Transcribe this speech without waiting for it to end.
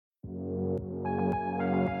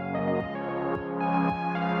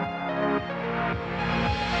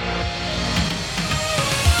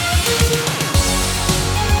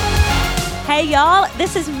Hey, y'all,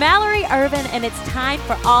 this is Mallory Irvin, and it's time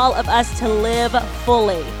for all of us to live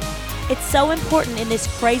fully. It's so important in this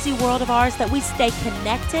crazy world of ours that we stay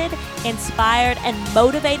connected, inspired, and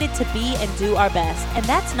motivated to be and do our best, and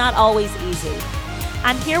that's not always easy.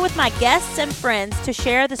 I'm here with my guests and friends to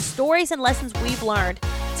share the stories and lessons we've learned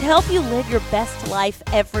to help you live your best life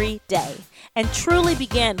every day and truly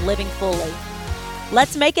begin living fully.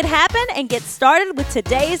 Let's make it happen and get started with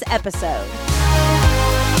today's episode.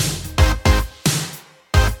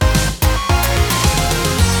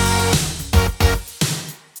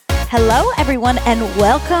 Hello, everyone, and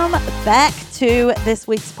welcome back to this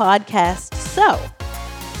week's podcast. So,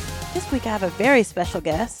 this week I have a very special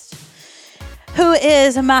guest who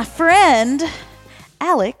is my friend,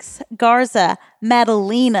 Alex Garza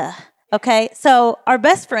Madalena. Okay, so our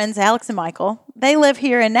best friends, Alex and Michael, they live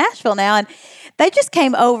here in Nashville now, and they just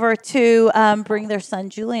came over to bring their son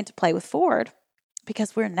Julian to play with Ford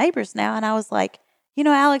because we're neighbors now. And I was like, you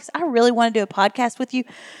know, Alex, I really want to do a podcast with you,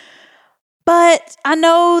 but I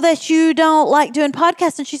know that you don't like doing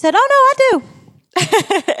podcasts. And she said, oh, no,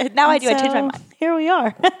 I do. Now I do. I changed my mind. Here we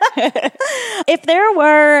are. If there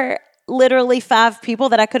were literally 5 people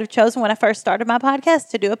that I could have chosen when I first started my podcast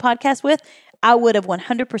to do a podcast with, I would have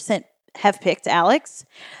 100% have picked Alex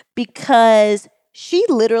because she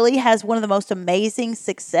literally has one of the most amazing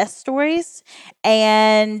success stories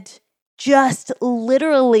and just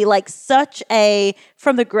literally like such a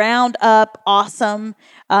from the ground up awesome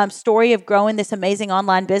story of growing this amazing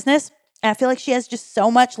online business. And I feel like she has just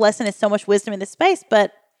so much lesson and so much wisdom in this space,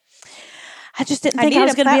 but I just didn't think I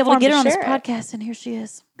was going to be able to get her on this podcast, and here she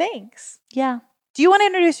is. Thanks. Yeah. Do you want to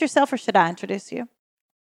introduce yourself or should I introduce you?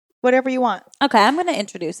 Whatever you want. Okay, I'm going to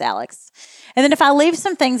introduce Alex. And then if I leave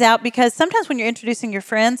some things out, because sometimes when you're introducing your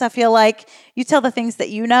friends, I feel like you tell the things that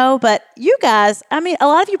you know, but you guys, I mean, a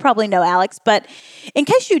lot of you probably know Alex, but in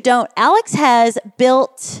case you don't, Alex has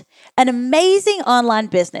built an amazing online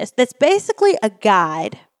business that's basically a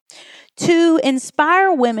guide to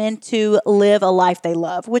inspire women to live a life they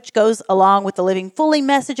love, which goes along with the Living Fully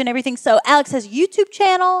message and everything. So Alex has a YouTube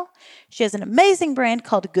channel. She has an amazing brand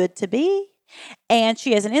called Good to Be. And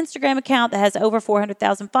she has an Instagram account that has over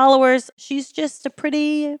 400,000 followers. She's just a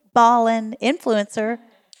pretty ballin' influencer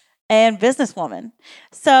and businesswoman.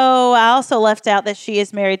 So I also left out that she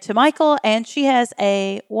is married to Michael, and she has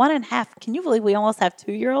a 1.5. Can you believe we almost have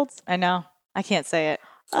 2-year-olds? I know. I can't say it.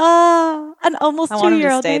 An almost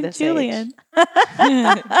 2-year-old named Julian.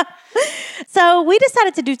 So we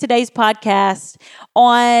decided to do today's podcast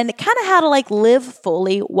on kind of how to like live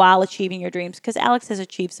fully while achieving your dreams, because Alex has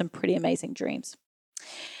achieved some pretty amazing dreams.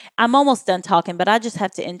 I'm almost done talking, but I just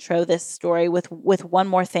have to intro this story with one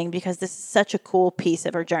more thing, because this is such a cool piece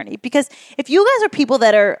of her journey. Because if you guys are people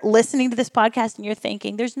that are listening to this podcast and you're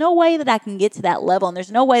thinking, there's no way that I can get to that level and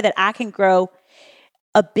there's no way that I can grow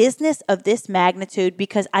a business of this magnitude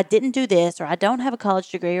because I didn't do this or I don't have a college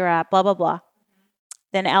degree or I blah, blah, blah,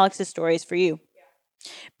 then Alex's story is for you.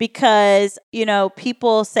 Because, you know,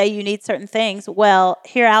 people say you need certain things. Well,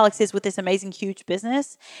 here Alex is with this amazing, huge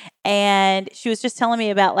business. And she was just telling me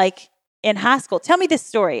about like in high school. Tell me this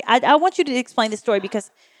story. I want you to explain this story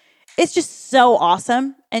because it's just so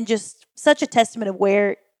awesome and just such a testament of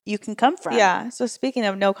where you can come from. Yeah. So speaking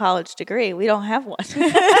of no college degree, we don't have one.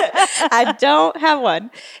 I don't have one.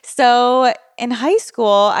 So in high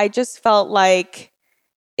school, I just felt like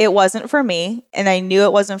it wasn't for me, and I knew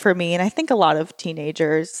it wasn't for me. And I think a lot of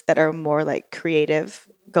teenagers that are more like creative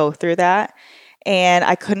go through that. And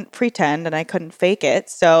I couldn't pretend and I couldn't fake it.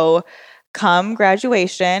 So come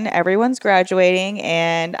graduation, everyone's graduating,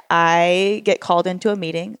 and I get called into a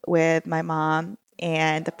meeting with my mom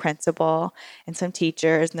and the principal and some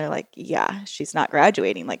teachers, and they're like, yeah, she's not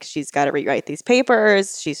graduating. Like, she's got to rewrite these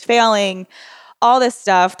papers. She's failing, all this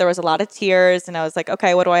stuff. There was a lot of tears, and I was like,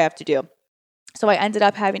 okay, what do I have to do? So I ended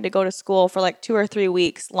up having to go to school for like 2 or 3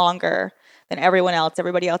 weeks longer than everyone else.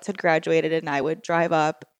 Everybody else had graduated, and I would drive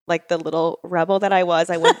up like the little rebel that I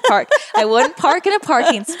was. I wouldn't park. I wouldn't park in a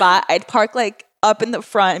parking spot. I'd park like up in the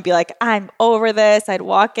front and be like, I'm over this. I'd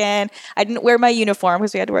walk in. I didn't wear my uniform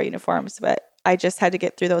because we had to wear uniforms, but I just had to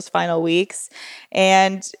get through those final weeks.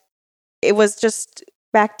 And it was just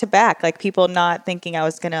back to back, like people not thinking I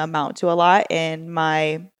was going to amount to a lot in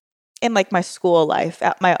my school life.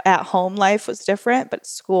 At home life was different, but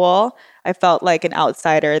school, I felt like an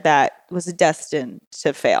outsider that was destined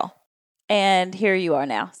to fail. And here you are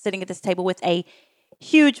now, sitting at this table with a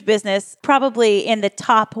huge business, probably in the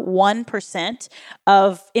top 1%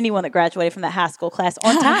 of anyone that graduated from that high school class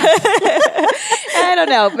on time. I don't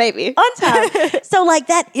know, maybe. On time. So like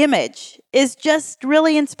that image is just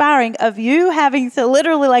really inspiring of you having to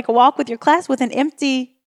literally like walk with your class with an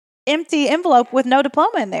empty empty envelope with no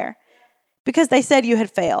diploma in there because they said you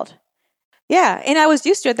had failed. Yeah. And I was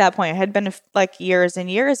used to it at that point. It had been like years and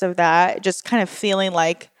years of that, just kind of feeling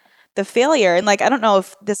like the failure. And like, I don't know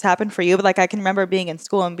if this happened for you, but like, I can remember being in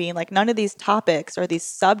school and being like, none of these topics or these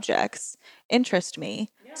subjects interest me.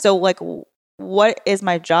 Yeah. So like, what is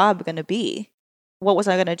my job going to be? What was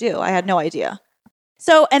I going to do? I had no idea.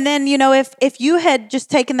 So, and then, if you had just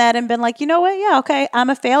taken that and been like, you know what? Yeah, okay, I'm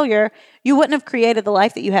a failure. You wouldn't have created the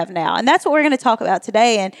life that you have now. And that's what we're going to talk about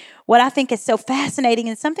today. And what I think is so fascinating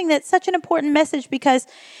and something that's such an important message because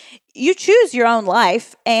you choose your own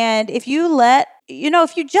life. And if you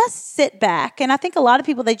if you just sit back, and I think a lot of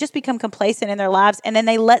people, they just become complacent in their lives and then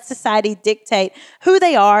they let society dictate who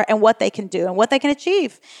they are and what they can do and what they can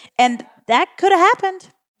achieve. And that could have happened.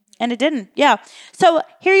 And it didn't. Yeah. So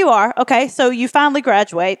here you are. Okay. So you finally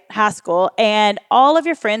graduate high school and all of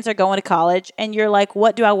your friends are going to college and you're like,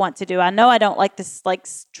 what do I want to do? I know I don't like this like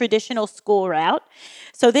traditional school route.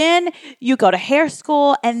 So then you go to hair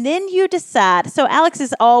school and then you decide. So Alex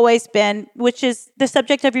has always been, which is the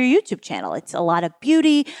subject of your YouTube channel. It's a lot of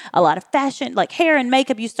beauty, a lot of fashion, like hair and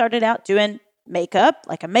makeup. You started out doing makeup,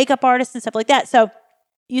 like a makeup artist and stuff like that. So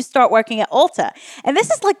you start working at Ulta. And this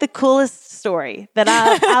is like the coolest story that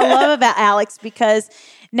I love about Alex because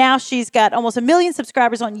now she's got almost 1 million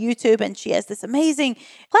subscribers on YouTube and she has this amazing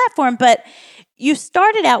platform. But you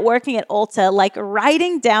started out working at Ulta, like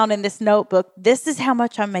writing down in this notebook, this is how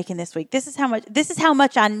much I'm making this week. This is how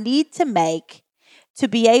much I need to make to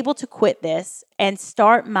be able to quit this and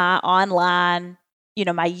start my online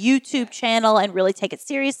my YouTube channel and really take it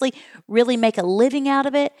seriously, really make a living out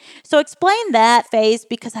of it. So explain that phase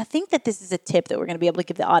because I think that this is a tip that we're going to be able to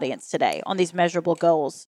give the audience today on these measurable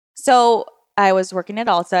goals. So I was working at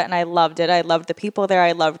Ulta and I loved it. I loved the people there.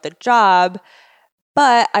 I loved the job.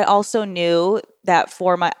 But I also knew that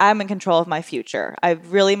I'm in control of my future. I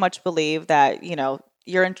really much believe that,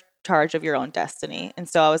 you're in charge of your own destiny. And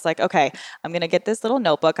so I was like, okay, I'm going to get this little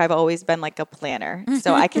notebook. I've always been like a planner.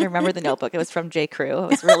 So I can remember the notebook. It was from J. Crew. I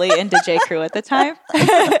was really into J. Crew at the time.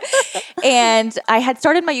 And I had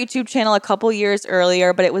started my YouTube channel a couple years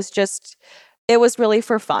earlier, but it was really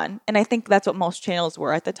for fun. And I think that's what most channels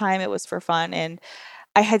were at the time. It was for fun. And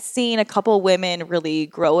I had seen a couple women really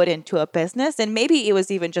grow it into a business. And maybe it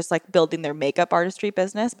was even just like building their makeup artistry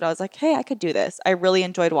business. But I was like, hey, I could do this. I really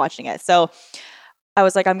enjoyed watching it. So I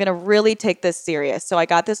was like, I'm going to really take this serious. So I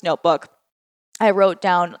got this notebook. I wrote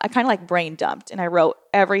down, I kind of like brain dumped and I wrote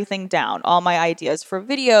everything down, all my ideas for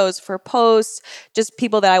videos, for posts, just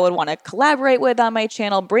people that I would want to collaborate with on my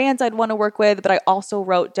channel, brands I'd want to work with. But I also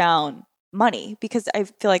wrote down money because I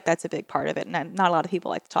feel like that's a big part of it. And not a lot of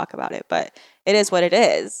people like to talk about it, but it is what it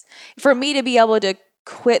is. For me to be able to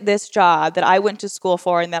quit this job that I went to school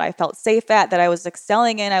for and that I felt safe at, that I was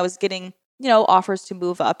excelling in, I was getting offers to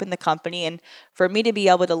move up in the company. And for me to be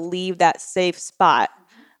able to leave that safe spot,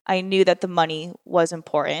 I knew that the money was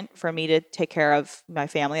important for me to take care of my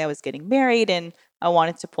family. I was getting married and I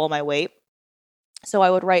wanted to pull my weight. So I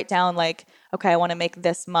would write down like, okay, I want to make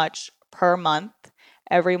this much per month,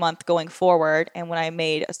 every month going forward. And when I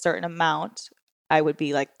made a certain amount, I would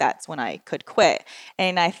be like, that's when I could quit.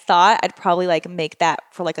 And I thought I'd probably like make that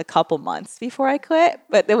for like a couple months before I quit.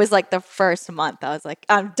 But it was like the first month I was like,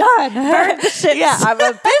 I'm done. Burn the shit. Yeah, I'm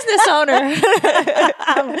a business owner.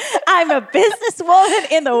 I'm a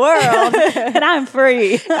businesswoman in the world and I'm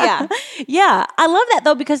free. Yeah. Yeah. I love that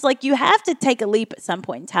though, because like you have to take a leap at some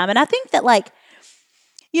point in time. And I think that like,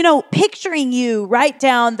 picturing you write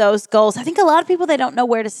down those goals. I think a lot of people, they don't know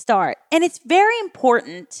where to start. And it's very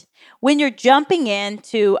important when you're jumping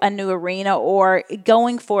into a new arena or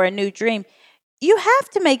going for a new dream, you have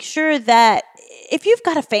to make sure that if you've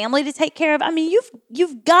got a family to take care of,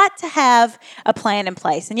 you've got to have a plan in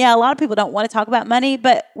place. And yeah, a lot of people don't want to talk about money,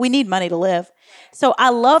 but we need money to live. So I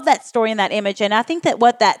love that story and that image. And I think that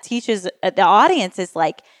what that teaches the audience is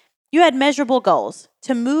like, you had measurable goals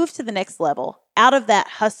to move to the next level out of that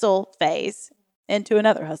hustle phase into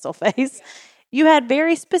another hustle phase. You had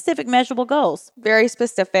very specific measurable goals. Very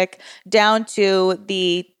specific, down to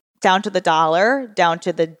the dollar, down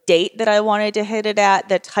to the date that I wanted to hit it at,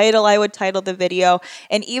 the title I would title the video.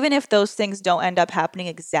 And even if those things don't end up happening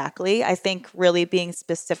exactly, I think really being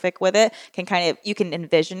specific with it you can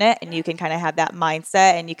envision it and you can kind of have that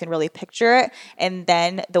mindset and you can really picture it. And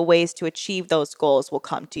then the ways to achieve those goals will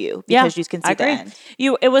come to you because you can see the end.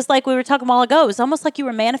 It was like we were talking a while ago. It was almost like you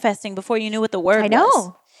were manifesting before you knew what the word was. I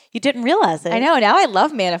know. You didn't realize it. I know. Now I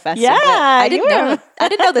love manifesting. Yeah. I didn't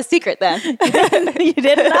know the secret then. You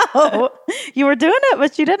didn't know. You were doing it,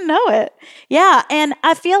 but you didn't know it. Yeah. And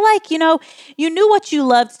I feel like, you knew what you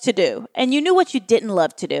loved to do and you knew what you didn't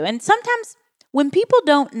love to do. And sometimes when people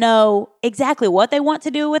don't know exactly what they want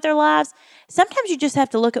to do with their lives, sometimes you just have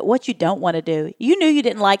to look at what you don't want to do. You knew you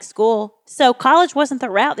didn't like school, so college wasn't the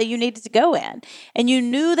route that you needed to go in. And you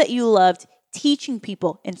knew that you loved teaching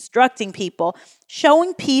people, instructing people,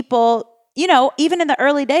 showing people, even in the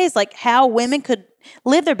early days, like how women could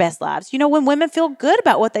live their best lives. When women feel good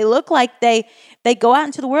about what they look like, they go out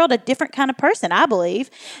into the world a different kind of person, I believe.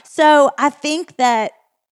 So I think that,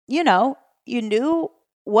 you knew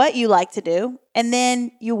what you like to do, and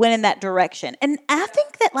then you went in that direction. And I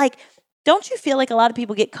think that, don't you feel like a lot of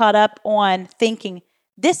people get caught up on thinking,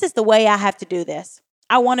 this is the way I have to do this?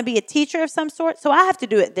 I want to be a teacher of some sort, so I have to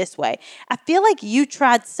do it this way. I feel like you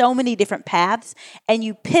tried so many different paths, and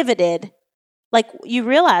you pivoted. Like you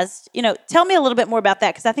realized, tell me a little bit more about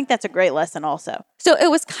that, because I think that's a great lesson also. So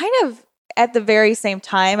it was kind of at the very same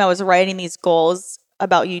time I was writing these goals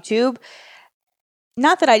about YouTube.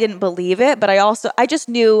 Not that I didn't believe it, but I just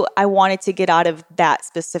knew I wanted to get out of that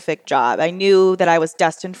specific job. I knew that I was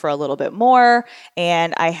destined for a little bit more,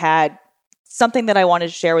 and I had something that I wanted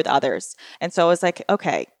to share with others. And so I was like,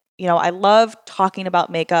 okay, I love talking about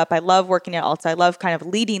makeup. I love working at Ulta. I love kind of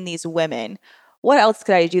leading these women. What else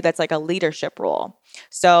could I do that's like a leadership role?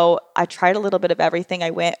 So I tried a little bit of everything.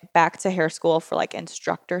 I went back to hair school for like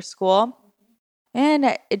instructor school,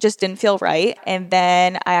 and it just didn't feel right. And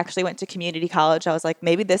then I actually went to community college. I was like,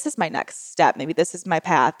 maybe this is my next step. Maybe this is my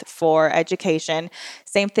path for education.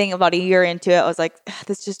 Same thing, about a year into it, I was like,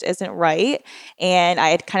 this just isn't right. And I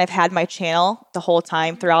had kind of had my channel the whole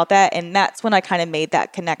time throughout that. And that's when I kind of made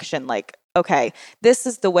that connection, like, okay, this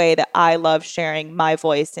is the way that I love sharing my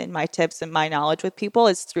voice and my tips and my knowledge with people,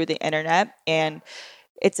 is through the internet. And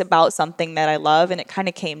it's about something that I love, and it kind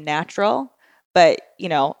of came natural. But,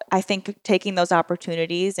 I think taking those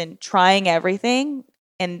opportunities and trying everything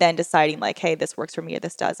and then deciding like, hey, this works for me or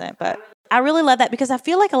this doesn't. But I really love that, because I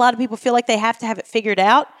feel like a lot of people feel like they have to have it figured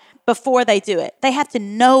out before they do it. They have to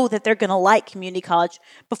know that they're going to like community college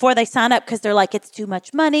before they sign up, because they're like, it's too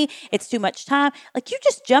much money, it's too much time. Like, you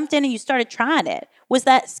just jumped in and you started trying it. Was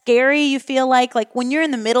that scary? You feel like when you're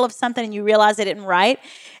in the middle of something and you realize it isn't right,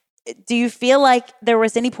 do you feel like there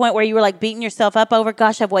was any point where you were like beating yourself up over,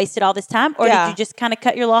 gosh, I've wasted all this time? Or did you just kind of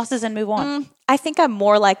cut your losses and move on? I think I'm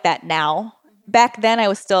more like that now. Back then I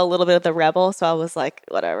was still a little bit of the rebel, so I was like,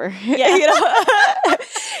 whatever. Yeah.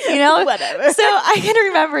 Whatever. So I can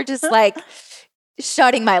remember just like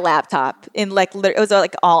shutting my laptop in it was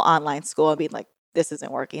like all online school, and being like, this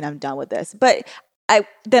isn't working, I'm done with this. But I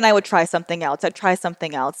would try something else. I'd try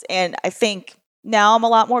something else. And I think now I'm a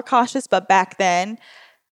lot more cautious, but back then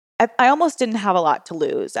I almost didn't have a lot to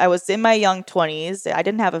lose. I was in my young 20s. I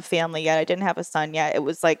didn't have a family yet. I didn't have a son yet. It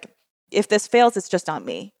was like, if this fails, it's just on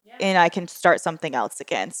me, and I can start something else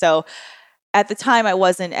again. So at the time, I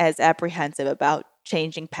wasn't as apprehensive about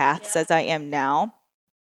changing paths as I am now.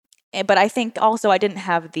 But I think also I didn't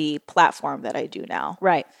have the platform that I do now.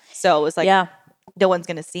 Right. So it was like, no one's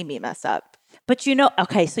going to see me mess up. But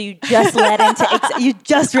okay, so you just led into, you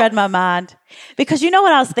just read my mind. Because you know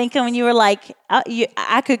what I was thinking when you were like,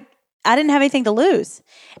 I didn't have anything to lose.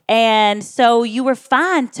 And so you were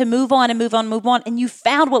fine to move on and move on, move on. And you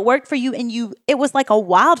found what worked for you. And it was like a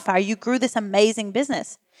wildfire. You grew this amazing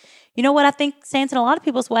business. You know what I think stands in a lot of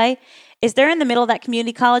people's way is they're in the middle of that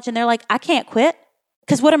community college and they're like, I can't quit,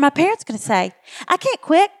 because what are my parents going to say? I can't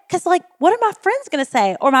quit because what are my friends going to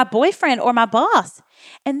say, or my boyfriend or my boss?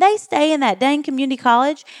 And they stay in that dang community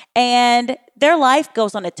college, and their life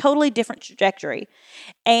goes on a totally different trajectory.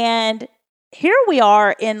 And here we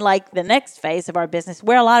are in the next phase of our business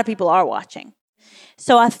where a lot of people are watching.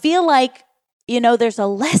 So I feel like, there's a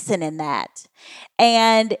lesson in that.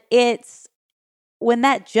 And it's when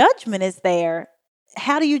that judgment is there,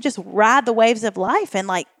 how do you just ride the waves of life and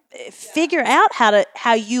figure out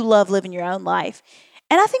how you love living your own life?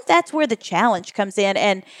 And I think that's where the challenge comes in,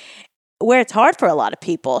 and where it's hard for a lot of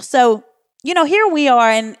people. So, here we are.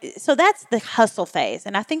 And so that's the hustle phase.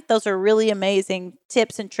 And I think those are really amazing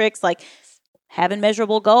tips and tricks, like having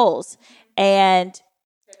measurable goals and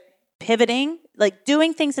pivoting,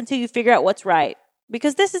 doing things until you figure out what's right.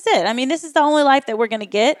 Because this is it. I mean, this is the only life that we're going to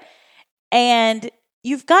get. And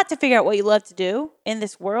you've got to figure out what you love to do in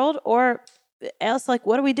this world, or else,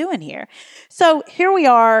 what are we doing here? So here we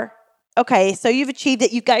are. Okay, so you've achieved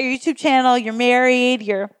it. You've got your YouTube channel. You're married.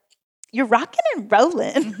 You're rocking and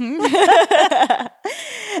rolling. Mm-hmm.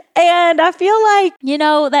 And I feel like,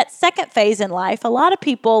 that second phase in life, a lot of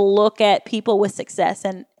people look at people with success,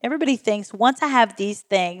 and everybody thinks, once I have these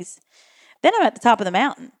things, then I'm at the top of the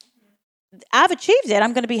mountain. I've achieved it.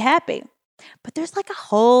 I'm going to be happy. But there's a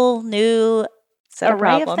whole new set of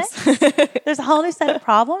array of problems. things. There's a whole new set of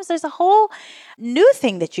problems. There's a whole new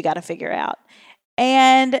thing that you got to figure out.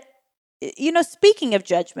 And, speaking of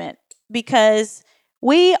judgment, because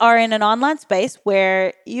we are in an online space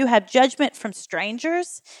where you have judgment from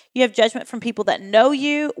strangers, you have judgment from people that know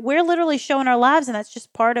you. We're literally showing our lives, and that's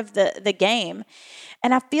just part of the game.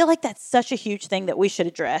 And I feel like that's such a huge thing that we should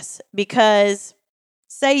address, because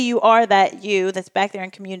say you are that's back there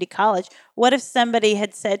in community college. What if somebody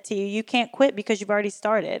had said to you, you can't quit because you've already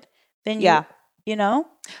started? Then you know?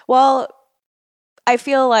 Well, I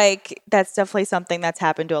feel like that's definitely something that's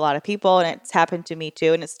happened to a lot of people, and it's happened to me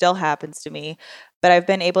too, and it still happens to me. But I've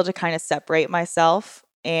been able to kind of separate myself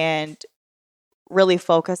and really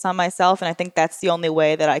focus on myself. And I think that's the only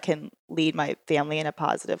way that I can lead my family in a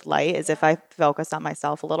positive light, is if I focus on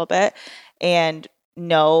myself a little bit and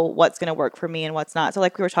know what's going to work for me and what's not. So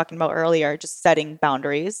like we were talking about earlier, just setting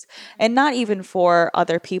boundaries, and not even for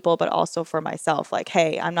other people, but also for myself. Like,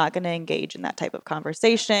 hey, I'm not going to engage in that type of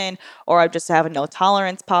conversation, or I just have a no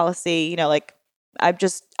tolerance policy. Like I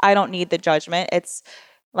don't need the judgment. It's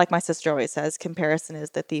like my sister always says, comparison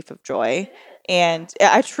is the thief of joy. And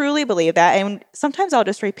I truly believe that. And sometimes I'll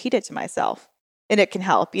just repeat it to myself, and it can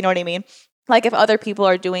help. You know what I mean? Like if other people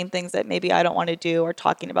are doing things that maybe I don't want to do, or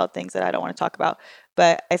talking about things that I don't want to talk about.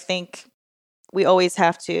 But I think we always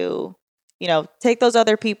have to, take those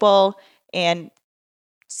other people and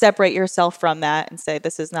separate yourself from that and say,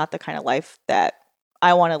 this is not the kind of life that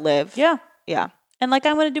I want to live. Yeah. Yeah. And like,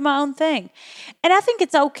 I'm going to do my own thing. And I think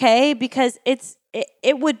it's okay, because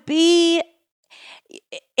it would be,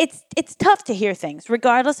 it's tough to hear things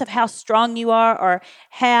regardless of how strong you are or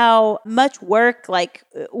how much work like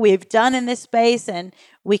we've done in this space, and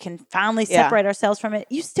we can finally separate ourselves from it.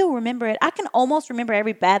 You still remember it. I can almost remember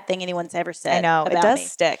every bad thing anyone's ever said. I know. About it does me.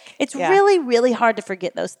 stick. It's really, really hard to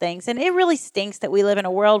forget those things. And it really stinks that we live in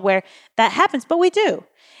a world where that happens, but we do.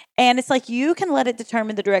 And it's like, you can let it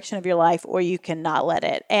determine the direction of your life, or you cannot let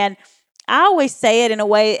it. And I always say it in a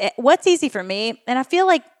way, what's easy for me, and I feel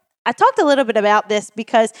like I talked a little bit about this,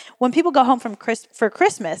 because when people go home for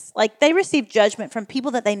Christmas, like they receive judgment from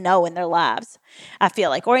people that they know in their lives, I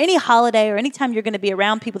feel like, or any holiday, or anytime you're going to be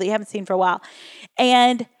around people that you haven't seen for a while.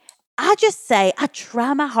 And I just say, I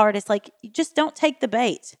try my hardest, like, just don't take the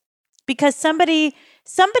bait, because somebody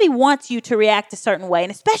wants you to react a certain way,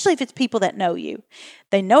 and especially if it's people that know you.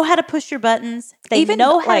 They know how to push your buttons. They even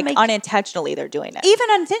know how like to make unintentionally they're doing it. Even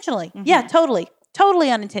unintentionally. Mm-hmm. Yeah,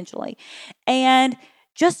 totally unintentionally. And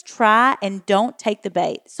just try and don't take the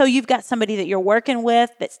bait. So you've got somebody that you're working with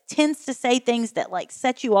that tends to say things that like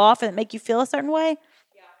set you off and make you feel a certain way.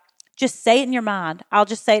 Yeah. Just say it in your mind. I'll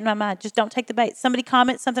just say it in my mind. Just don't take the bait. Somebody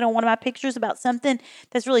comments something on one of my pictures about something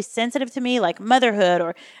that's really sensitive to me, like motherhood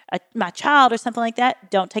or my child or something like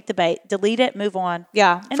that. Don't take the bait. Delete it. Move on.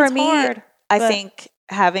 Yeah. And for it's me, hard, I think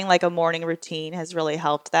having like a morning routine has really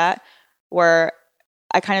helped that, where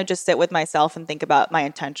I kind of just sit with myself and think about my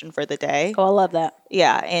intention for the day. Oh, I love that.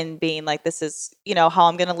 Yeah. And being like, this is, how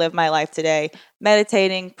I'm going to live my life today.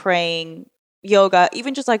 Meditating, praying, yoga,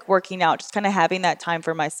 even just like working out, just kind of having that time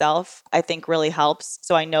for myself, I think really helps.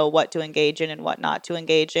 So I know what to engage in and what not to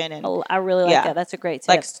engage in. And I really like that. That's a great tip.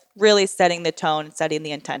 Like really setting the tone, setting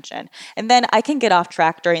the intention. And then I can get off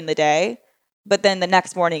track during the day. But then the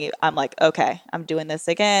next morning, I'm like, okay, I'm doing this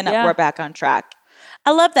again. Yeah. We're back on track.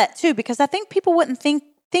 I love that too, because I think people wouldn't think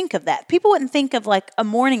of that. People wouldn't think of like a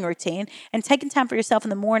morning routine and taking time for yourself in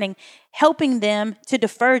the morning, helping them to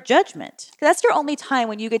defer judgment. That's your only time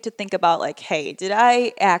when you get to think about like, hey, did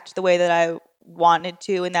I act the way that I wanted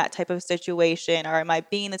to in that type of situation? Or am I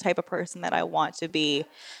being the type of person that I want to be?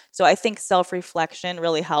 So I think self-reflection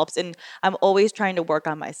really helps. And I'm always trying to work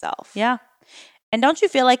on myself. Yeah. And don't you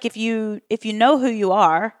feel like if you know who you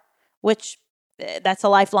are, which that's a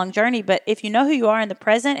lifelong journey, but if you know who you are in the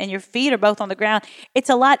present and your feet are both on the ground, it's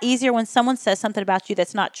a lot easier when someone says something about you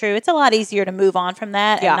that's not true. It's a lot easier to move on from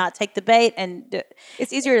that and not take the bait. And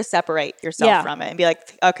it's easier to separate yourself from it and be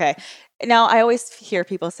like, okay. Now, I always hear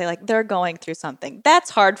people say like, they're going through something. That's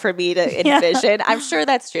hard for me to envision. I'm sure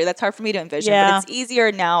that's true. That's hard for me to envision. But it's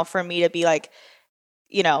easier now for me to be like,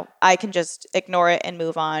 I can just ignore it and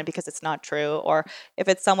move on because it's not true. Or if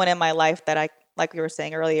it's someone in my life that like we were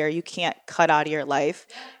saying earlier, you can't cut out of your life.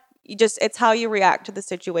 It's how you react to the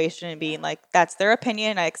situation and being like, that's their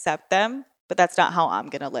opinion. I accept them, but that's not how I'm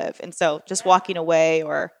going to live. And so just walking away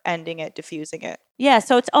or ending it, diffusing it. Yeah.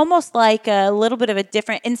 So it's almost like a little bit of a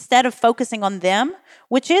different, instead of focusing on them,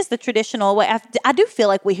 which is the traditional way. I do feel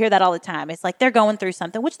like we hear that all the time. It's like they're going through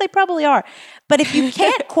something, which they probably are. But if you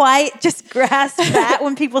can't quite just grasp that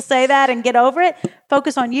when people say that and get over it,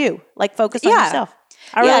 focus on you. Like focus on yourself.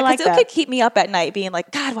 I really like because that. it could keep me up at night being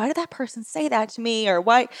like, God, why did that person say that to me? Or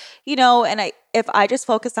why, and if I just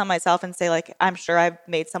focus on myself and say like, I'm sure I've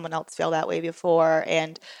made someone else feel that way before.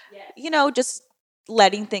 And, just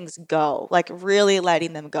letting things go, like really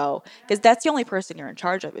letting them go, because that's the only person you're in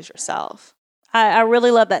charge of is yourself. I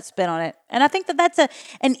really love that spin on it. And I think that that's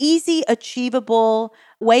an easy, achievable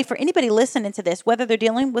way for anybody listening to this, whether they're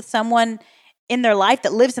dealing with someone in their life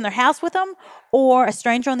that lives in their house with them, or a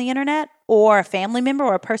stranger on the internet, or a family member,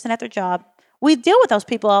 or a person at their job. We deal with those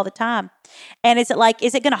people all the time. And is it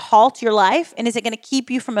going to halt your life? And is it going to keep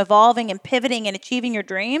you from evolving and pivoting and achieving your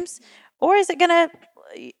dreams? Or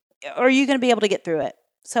are you going to be able to get through it?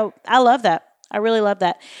 So I love that. I really love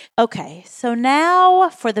that. Okay, so now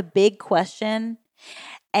for the big question.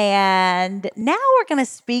 And now we're going to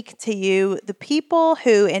speak to you, the people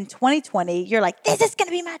who in 2020, you're like, this is going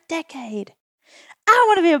to be my decade. I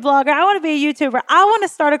want to be a blogger. I want to be a YouTuber. I want to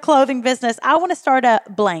start a clothing business. I want to start a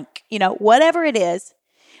blank, whatever it is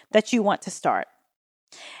that you want to start.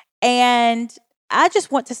 And I just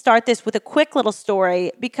want to start this with a quick little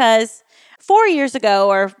story because 4 years ago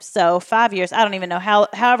or so, 5 years, I don't even know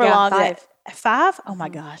however long. 5. 5? Oh my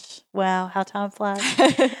gosh. Wow, how time flies.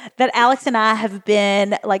 That Alex and I have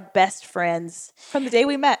been like best friends. From the day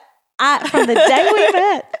we met. From the day we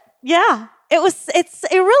met. Yeah. It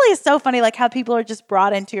really is so funny like how people are just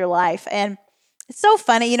brought into your life. And it's so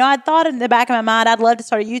funny. I thought in the back of my mind, I'd love to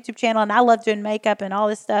start a YouTube channel and I love doing makeup and all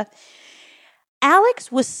this stuff.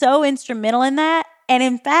 Alex was so instrumental in that. And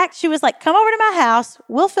in fact, she was like, come over to my house.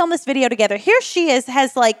 We'll film this video together. Here she is,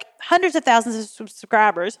 has like hundreds of thousands of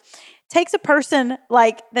subscribers, takes a person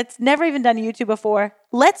like that's never even done YouTube before,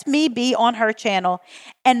 lets me be on her channel.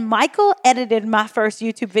 And Michael edited my first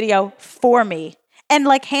YouTube video for me and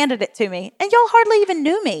like handed it to me. And y'all hardly even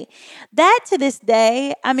knew me. That to this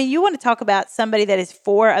day, I mean, you want to talk about somebody that is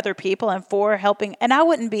for other people and for helping. And I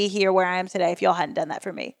wouldn't be here where I am today if y'all hadn't done that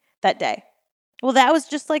for me that day. Well, that was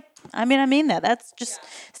just like, I mean that. That's just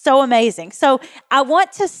so amazing. So I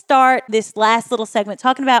want to start this last little segment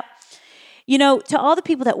talking about, to all the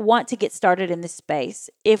people that want to get started in this space,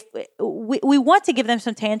 if we want to give them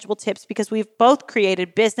some tangible tips because we've both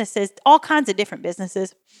created businesses, all kinds of different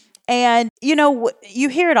businesses. And, you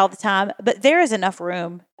hear it all the time, but there is enough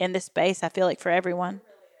room in this space, I feel like, for everyone.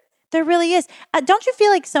 There really is. Don't you feel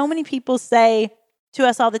like so many people say to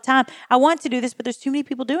us all the time, I want to do this, but there's too many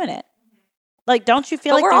people doing it? Like, don't you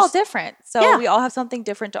feel like we're all different. So we all have something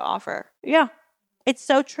different to offer. Yeah, it's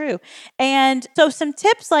so true. And so some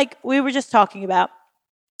tips like we were just talking about,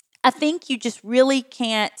 I think you just really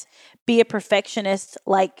can't be a perfectionist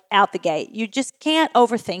like out the gate. You just can't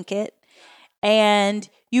overthink it. And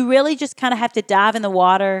you really just kind of have to dive in the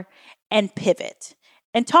water and pivot.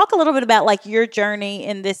 And talk a little bit about like your journey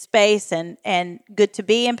in this space and Good to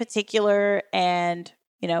Be in particular and,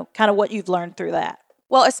 kind of what you've learned through that.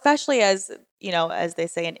 Well, especially as they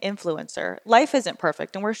say, an influencer, life isn't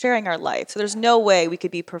perfect and we're sharing our life. So there's no way we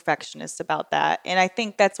could be perfectionists about that. And I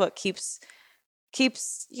think that's what keeps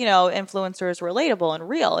influencers relatable and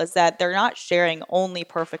real is that they're not sharing only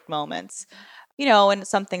perfect moments. And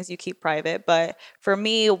some things you keep private. But for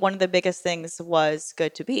me, one of the biggest things was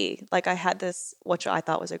Good to Be. Like I had this, which I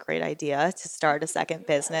thought was a great idea to start a second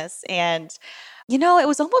business. And, it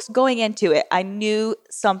was almost going into it. I knew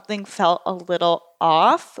something felt a little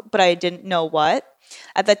off, but I didn't know what.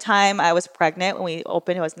 At the time I was pregnant when we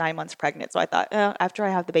opened, I was 9 months pregnant. So I thought, after I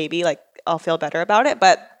have the baby, like I'll feel better about it.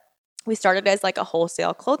 But we started as like a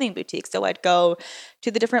wholesale clothing boutique. So I'd go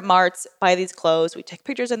to the different marts, buy these clothes, we'd take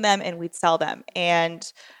pictures in them and we'd sell them.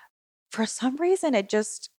 And for some reason, it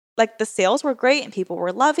just like the sales were great and people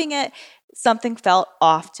were loving it. Something felt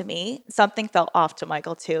off to me. Something felt off to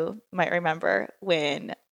Michael too. You might remember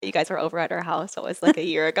when you guys were over at our house. It was like a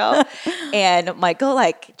year ago. And Michael,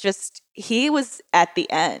 he was at the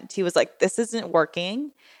end. He was like, this isn't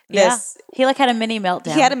working. He had a mini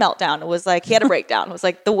meltdown. He had a meltdown. It was like, he had a breakdown. It was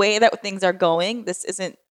like, the way that things are going, this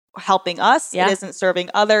isn't helping us. Yeah. It isn't serving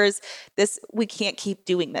others. We can't keep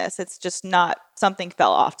doing this. It's just not, something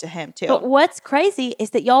fell off to him too. But what's crazy is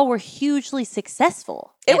that y'all were hugely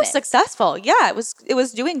successful. It was successful. Yeah, it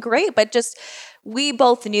was doing great, but just we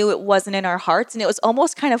both knew it wasn't in our hearts. And it was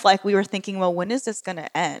almost kind of like we were thinking, well, when is this going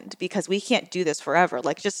to end? Because we can't do this forever.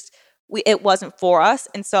 Like it wasn't for us.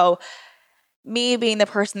 And so me being the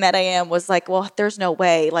person that I am was like, well, there's no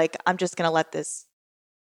way. Like, I'm just going to let this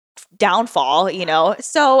downfall,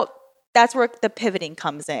 So that's where the pivoting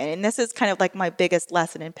comes in. And this is kind of like my biggest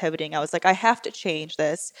lesson in pivoting. I was like, I have to change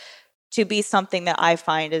this to be something that I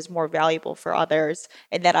find is more valuable for others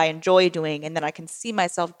and that I enjoy doing and that I can see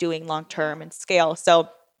myself doing long term and scale. So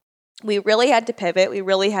we really had to pivot. We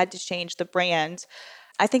really had to change the brand.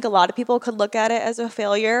 I think a lot of people could look at it as a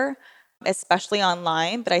failure, especially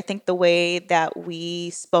online. But I think the way that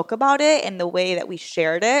we spoke about it and the way that we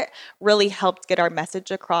shared it really helped get our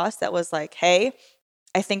message across that was like, hey,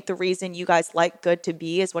 I think the reason you guys like Good to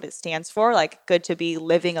Be is what it stands for, like Good to Be,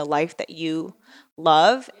 living a life that you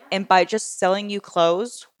love. And by just selling you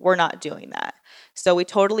clothes, we're not doing that. So we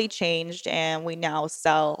totally changed, and we now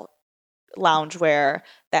sell loungewear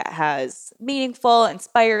that has meaningful,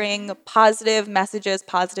 inspiring, positive messages,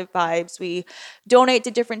 positive vibes. We donate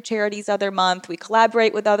to different charities other month. We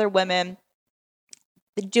collaborate with other women.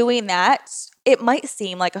 Doing that, it might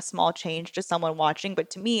seem like a small change to someone watching, but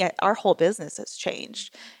to me, our whole business has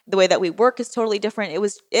changed. The way that we work is totally different.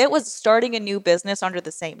 It was starting a new business under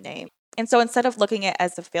the same name. And so instead of looking at it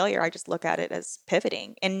as a failure, I just look at it as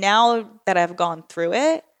pivoting. And now that I've gone through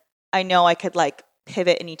it, I know I could like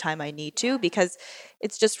pivot anytime I need to, because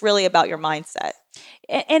it's just really about your mindset.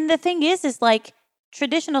 And the thing is like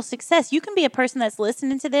traditional success, you can be a person that's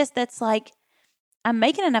listening to this that's like, I'm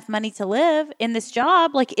making enough money to live in this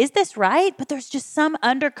job. Like, is this right? But there's just some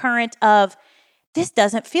undercurrent of this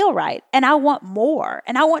doesn't feel right. And I want more.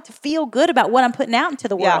 And I want to feel good about what I'm putting out into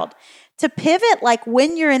the world. To pivot, like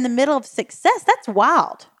when you're in the middle of success, that's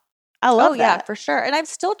wild. I love that. Yeah, for sure. And I'm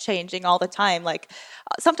still changing all the time. Like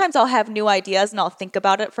sometimes I'll have new ideas and I'll think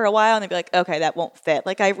about it for a while and then be like, okay, that won't fit.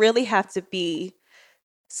 Like I really have to be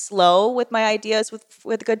slow with my ideas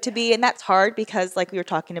with Good to Be. And that's hard because like we were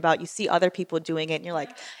talking about, you see other people doing it and you're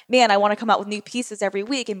like, man, I want to come out with new pieces every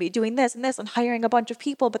week and be doing this and this and hiring a bunch of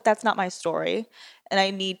people, but that's not my story. And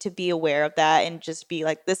I need to be aware of that and just be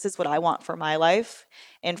like, this is what I want for my life.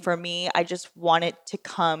 And for me, I just want it to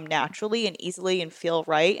come naturally and easily and feel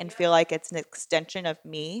right and feel like it's an extension of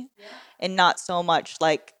me and not so much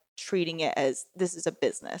like treating it as this is a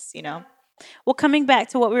business, you know? Well, coming back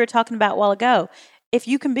to what we were talking about a while ago, if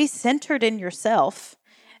you can be centered in yourself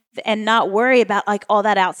and not worry about like all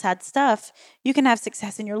that outside stuff, you can have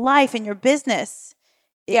success in your life, in your business.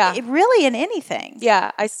 Really in anything.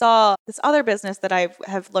 Yeah. I saw this other business that I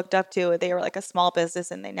have looked up to. They were like a small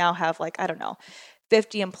business and they now have like, I don't know,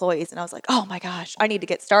 50 employees. And I was like, oh my gosh, I need to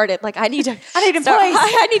get started. Like I need employees.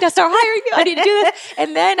 I need to start hiring you. I need to do this.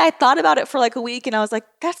 And then I thought about it for like a week and I was like,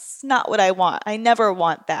 that's not what I want. I never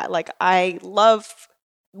want that. Like I love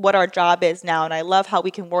what our job is now. And I love how we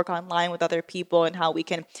can work online with other people and how we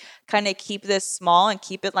can kind of keep this small and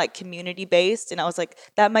keep it like community based. And I was like,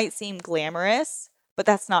 that might seem glamorous, but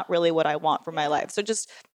that's not really what I want for my life. So just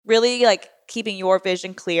really like keeping your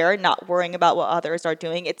vision clear, not worrying about what others are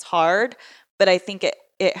doing. It's hard, but I think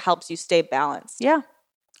it helps you stay balanced. Yeah.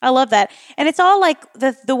 I love that. And it's all like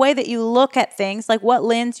the way that you look at things, like what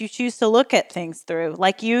lens you choose to look at things through.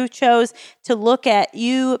 Like you chose to look at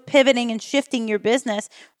you pivoting and shifting your business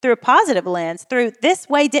through a positive lens. Through this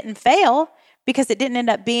way didn't fail because it didn't end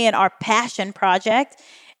up being our passion project.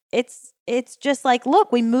 It's just like,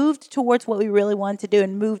 look, we moved towards what we really wanted to do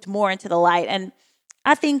and moved more into the light. And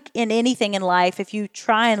I think in anything in life, if you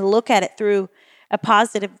try and look at it through a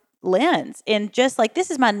positive lens and just like, this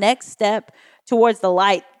is my next step towards the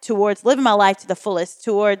light, towards living my life to the fullest,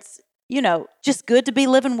 towards, just good to be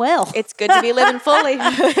living well. It's good to be living fully.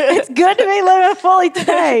 It's good to be living fully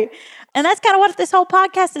today. And that's kind of what this whole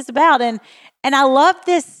podcast is about. And I love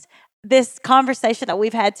this conversation that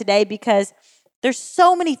we've had today because there's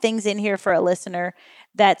so many things in here for a listener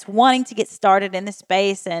that's wanting to get started in this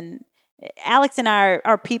space. And Alex and I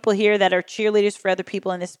are people here that are cheerleaders for other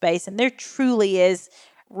people in this space. And there truly is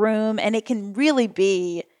room, and it can really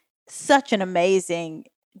be such an amazing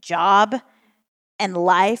job and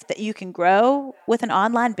life that you can grow with an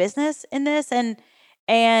online business in this.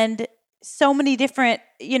 And so many different,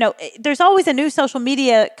 there's always a new social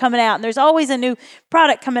media coming out and there's always a new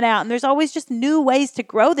product coming out and there's always just new ways to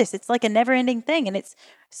grow this. It's like a never ending thing and it's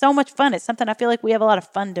so much fun. It's something I feel like we have a lot of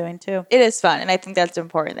fun doing too. It is fun. And I think that's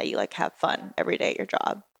important that you like have fun every day at your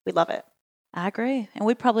job. We love it. I agree. And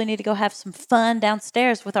we probably need to go have some fun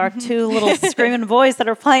downstairs with our two little screaming boys that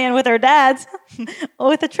are playing with their dads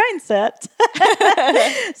with a train set.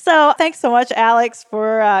 So thanks so much, Alex,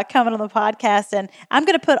 for coming on the podcast. And I'm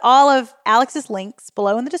going to put all of Alex's links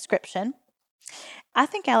below in the description. I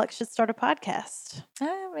think Alex should start a podcast.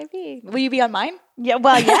 Maybe. Will you be on mine? Yeah,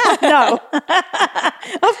 well, yeah, no. Of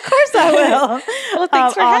course I will. Well,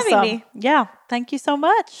 thanks for having me. Yeah, thank you so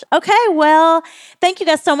much. Okay, well, thank you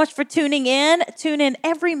guys so much for tuning in. Tune in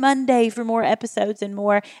every Monday for more episodes and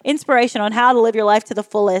more inspiration on how to live your life to the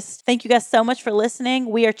fullest. Thank you guys so much for listening.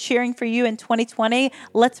 We are cheering for you in 2020.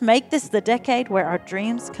 Let's make this the decade where our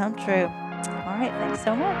dreams come true. All right, thanks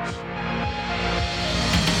so much.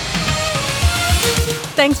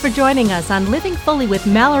 Thanks for joining us on Living Fully with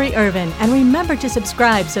Mallory Irvin, and remember to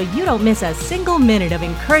subscribe so you don't miss a single minute of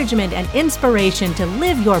encouragement and inspiration to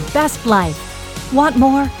live your best life. Want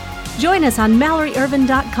more? Join us on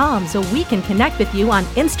MalloryIrvin.com so we can connect with you on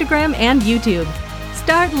Instagram and YouTube.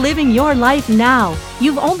 Start living your life now.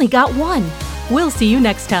 You've only got one. We'll see you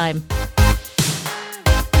next time.